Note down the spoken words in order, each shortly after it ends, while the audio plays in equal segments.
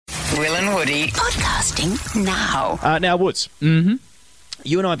Will and Woody podcasting now. Now, Woods. Mm-hmm.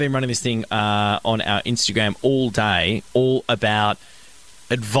 You and I have been running this thing on our Instagram all day, all about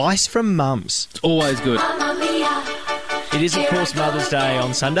advice from mums. It's always good. It is, of course, Mother's Day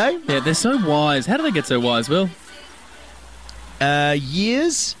on Sunday. Yeah, they're so wise. How do they get so wise, Will?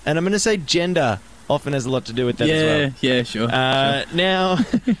 Years, and I'm going to say gender often has a lot to do with that as well. Yeah, sure. Now,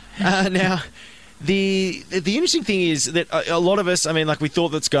 the interesting thing is that a lot of us, I mean, like we thought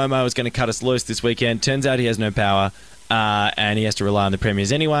that ScoMo was going to cut us loose this weekend. Turns out he has no power, and he has to rely on the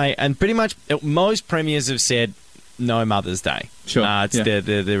premiers anyway. And pretty much most premiers have said no Mother's Day. Sure.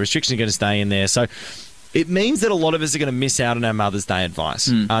 The restrictions are going to stay in there. So it means that a lot of us are going to miss out on our Mother's Day advice.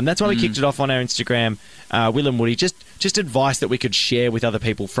 That's why we kicked it off on our Instagram, Will and Woody, just advice that we could share with other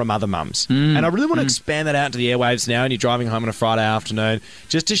people from other mums. And I really want to expand that out into the airwaves now, and you're driving home on a Friday afternoon,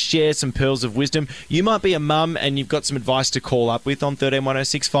 just to share some pearls of wisdom. You might be a mum and you've got some advice to call up with on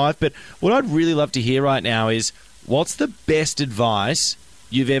 131065, but what I'd really love to hear right now is, what's the best advice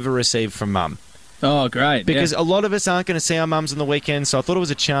you've ever received from mum? Oh, great. Because a lot of us aren't going to see our mums on the weekend, so I thought it was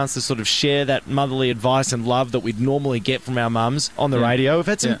a chance to sort of share that motherly advice and love that we'd normally get from our mums on the radio. We've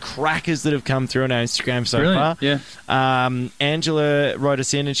had some crackers that have come through on our Instagram so far. Yeah. Angela wrote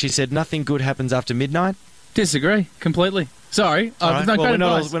us in and she said, nothing good happens after midnight. Disagree completely. Sorry. Right. Well, we're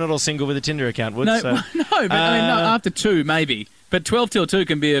not all single with a Tinder account, Wood. No, so. no, but after 2, maybe. But 12 till 2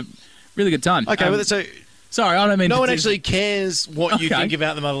 can be a really good time. Okay, so... Sorry, I don't mean... No one actually cares what you think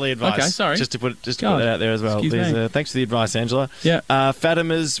about the motherly advice. Okay, sorry. Just to put that out there as well. Thanks for the advice, Angela. Yeah.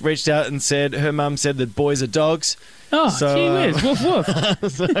 Fatima's reached out and said her mum said that boys are dogs. Oh, gee whiz. Woof, woof.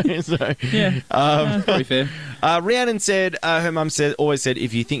 Pretty fair. Rhiannon said her mum always said,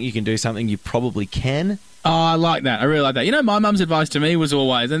 if you think you can do something, you probably can. Oh, I like that. I really like that. You know, my mum's advice to me was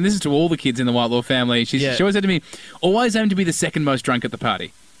always, and this is to all the kids in the Whitelaw family, she always said to me, always aim to be the second most drunk at the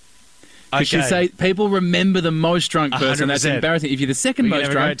party. Because she'd say, people remember the most drunk person. 100%. That's embarrassing. If you're the second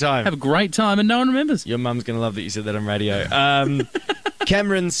most drunk, have a great time and no one remembers. Your mum's going to love that you said that on radio.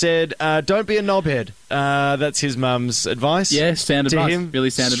 Cameron said, don't be a knobhead. That's his mum's advice. Yeah, sound advice. To him. Really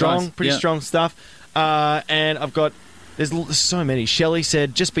sound advice. Pretty strong stuff. And I've got... There's so many. Shelley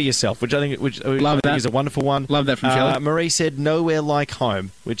said, just be yourself, which I think is a wonderful one. Love that from Shelley. Marie said, nowhere like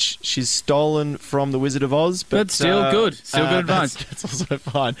home, which she's stolen from The Wizard of Oz. But still good. Still good advice. That's also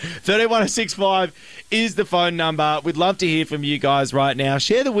fine. 131065 is the phone number. We'd love to hear from you guys right now.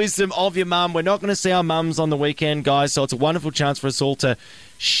 Share the wisdom of your mum. We're not going to see our mums on the weekend, guys, so it's a wonderful chance for us all to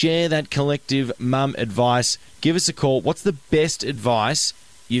share that collective mum advice. Give us a call. What's the best advice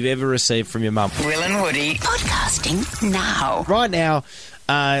you've ever received from your mum? Will and Woody podcasting now. Right now,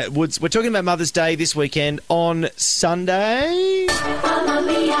 Woods, we're talking about Mother's Day this weekend on Sunday. Mamma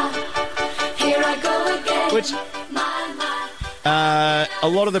mia, here I go again. Which a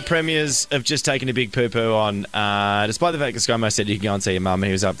lot of the premiers have just taken a big poo-poo on, despite the fact that ScoMo said you can go and see your mum and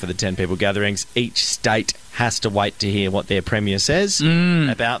he was up for the 10 people gatherings. Each state has to wait to hear what their premier says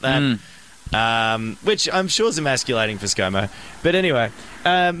about that. Which I'm sure is emasculating for ScoMo. But anyway,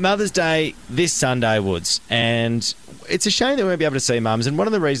 Mother's Day this Sunday, Woods, and it's a shame that we won't be able to see mums. And one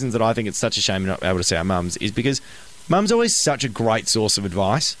of the reasons that I think it's such a shame not to be able to see our mums is because mum's always such a great source of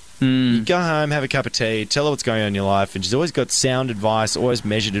advice. You go home, have a cup of tea, tell her what's going on in your life, and she's always got sound advice, always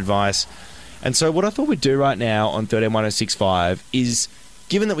measured advice. And so what I thought we'd do right now on 131065 is,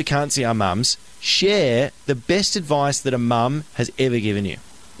 given that we can't see our mums, share the best advice that a mum has ever given you.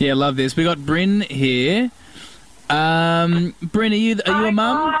 Yeah, love this. We got Bryn here. Bryn, are you a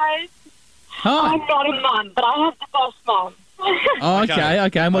mum? Guys. Hi. I'm not a mum, but I have the best mum. Oh,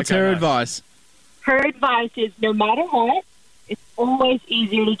 okay. And what's her advice? Her advice is, no matter what, it's always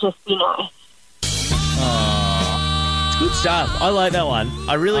easier to just be nice. It's good stuff. I like that one.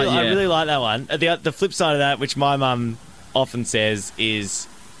 I really like that one. The flip side of that, which my mum often says, is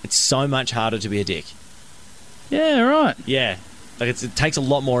it's so much harder to be a dick. Yeah, right. Yeah. Like it takes a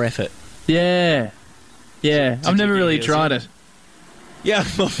lot more effort. Yeah. I've never really tried it. Yeah.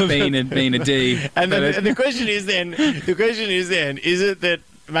 being a D. And the question is then, is it that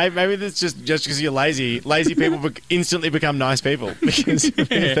maybe that's just because you're lazy people instantly become nice people because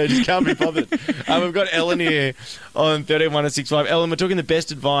they just can't be bothered. We've got Ellen here on 131065. Ellen, we're talking the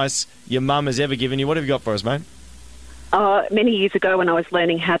best advice your mum has ever given you. What have you got for us, mate? Many years ago when I was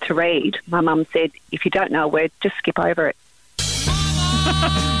learning how to read, my mum said, if you don't know a word, just skip over it.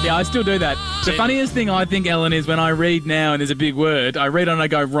 Yeah, I still do that. The funniest thing I think, Ellen, is when I read now and there's a big word, I read on and I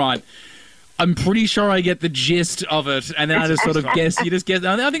go, right, I'm pretty sure I get the gist of it, and then I just sort of guess. You just guess.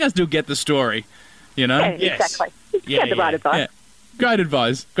 I think I still get the story, you know? Yeah, Yes. exactly. You get the right advice. Yeah. Great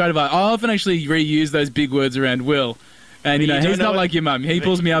advice. I often actually reuse those big words around Will. And, he's not like your mum. He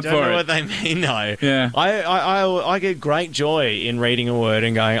pulls me up for it. I don't know what they mean, though. Yeah. I get great joy in reading a word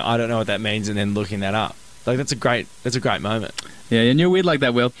and going, I don't know what that means, and then looking that up. Like, that's a great moment. Yeah, and you're weird like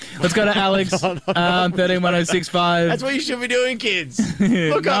that, Will. Let's go to Alex, 131065. That's what you should be doing, kids.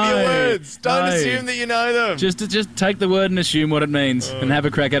 Look up your words. Don't assume that you know them. Just take the word and assume what it means and have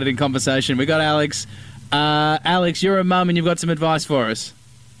a crack at it in conversation. We got Alex. Alex, you're a mum and you've got some advice for us.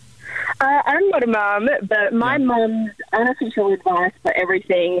 I'm not a mum, but my mum's unofficial advice for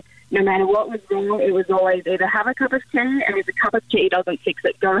everything, no matter what was wrong, it was always either have a cup of tea, and if a cup of tea doesn't fix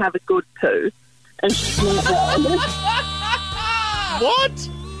it, go have a good poo. And she's not wrong. What?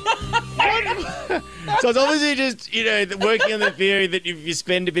 So it's obviously just, working on the theory that if you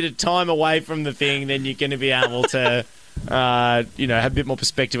spend a bit of time away from the thing, then you're going to be able to, have a bit more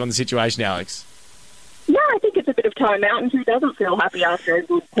perspective on the situation, Alex. Yeah, I think it's a bit of time out, and who doesn't feel happy after a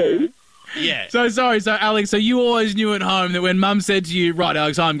good poo? Yeah. So, Alex, you always knew at home that when Mum said to you, right,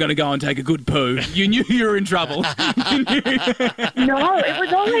 Alex, I'm going to go and take a good poo, you knew you were in trouble. No, it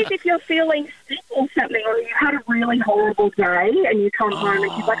was always if you're feeling sick or something, or you had a really horrible day and you come home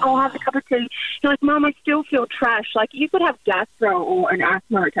and she's like, oh, have a cup of tea. You're like, Mum, I still feel trash. Like, you could have gastro or an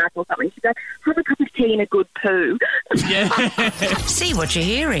asthma attack or something. She's like, have a cup of tea and a good poo. Yeah. See what you're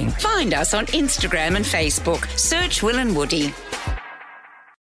hearing. Find us on Instagram and Facebook. Search Will and Woody.